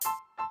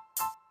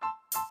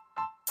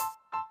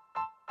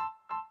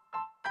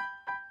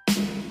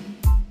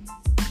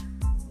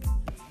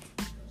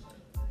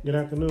Good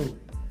afternoon.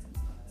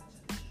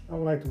 I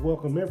would like to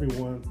welcome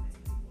everyone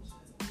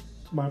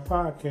to my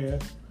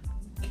podcast,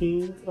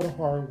 King of the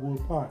Hardwood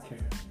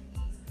Podcast.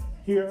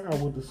 Here I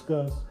will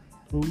discuss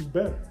who's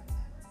better,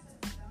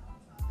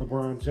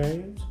 LeBron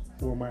James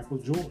or Michael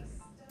Jordan.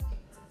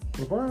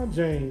 LeBron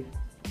James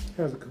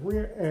has a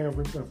career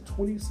average of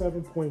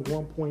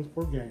 27.1 points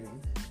per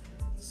game,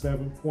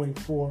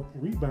 7.4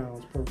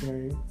 rebounds per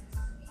game,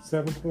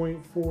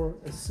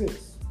 7.4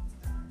 assists,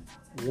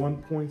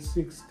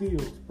 1.6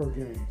 steals per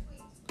game.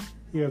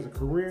 He has a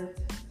career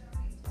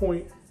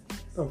point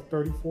of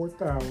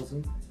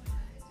 34,000.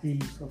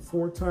 He's a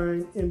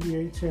four-time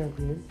NBA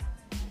champion,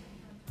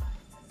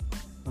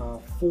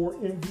 4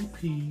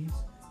 MVPs,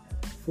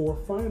 4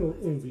 final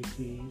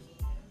MVPs,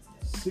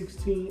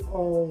 16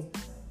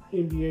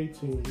 All-NBA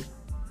teams,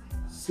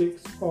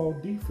 6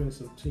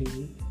 All-Defensive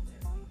teams,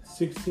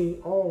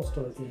 16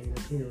 All-Star game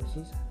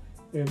appearances,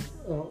 and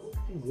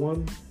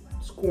 1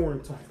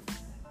 scoring title.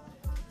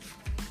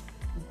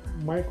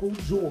 Michael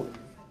Jordan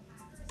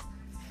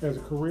has a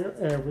career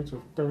average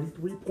of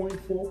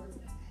 33.4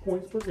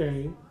 points per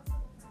game,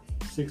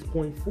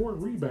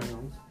 6.4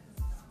 rebounds,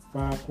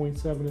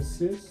 5.7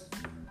 assists,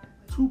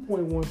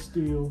 2.1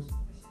 steals,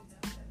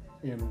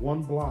 and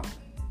 1 block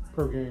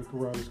per game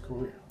throughout his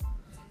career.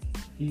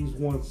 He's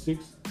won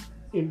 6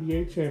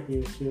 NBA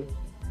championships,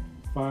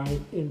 5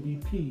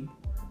 MVP,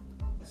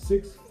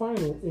 6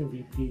 final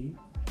MVP,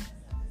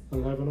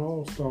 11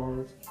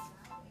 All-Stars,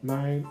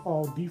 9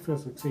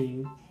 All-Defensive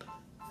team,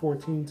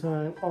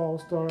 14-time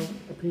All-Star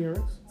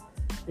appearance,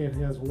 and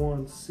has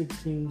won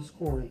 16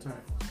 scoring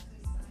titles.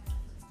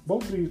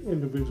 Both of these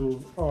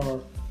individuals are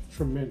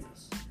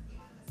tremendous.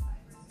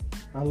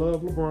 I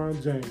love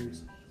LeBron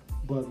James,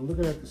 but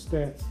looking at the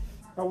stats,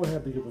 I would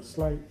have to give a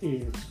slight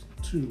edge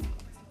to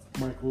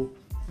Michael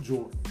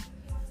Jordan.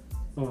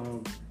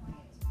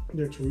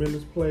 They're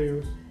tremendous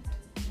players,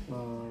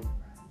 and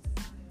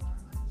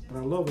I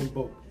love them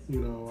both. You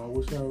know, I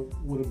wish I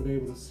would have been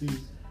able to see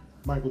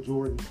Michael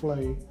Jordan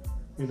play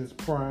in his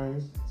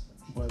prime,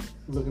 but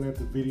looking at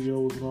the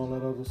videos and all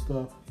that other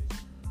stuff,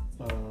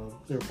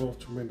 they're both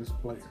tremendous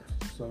players.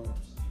 So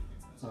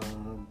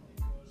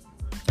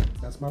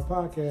that's my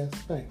podcast.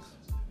 Thanks.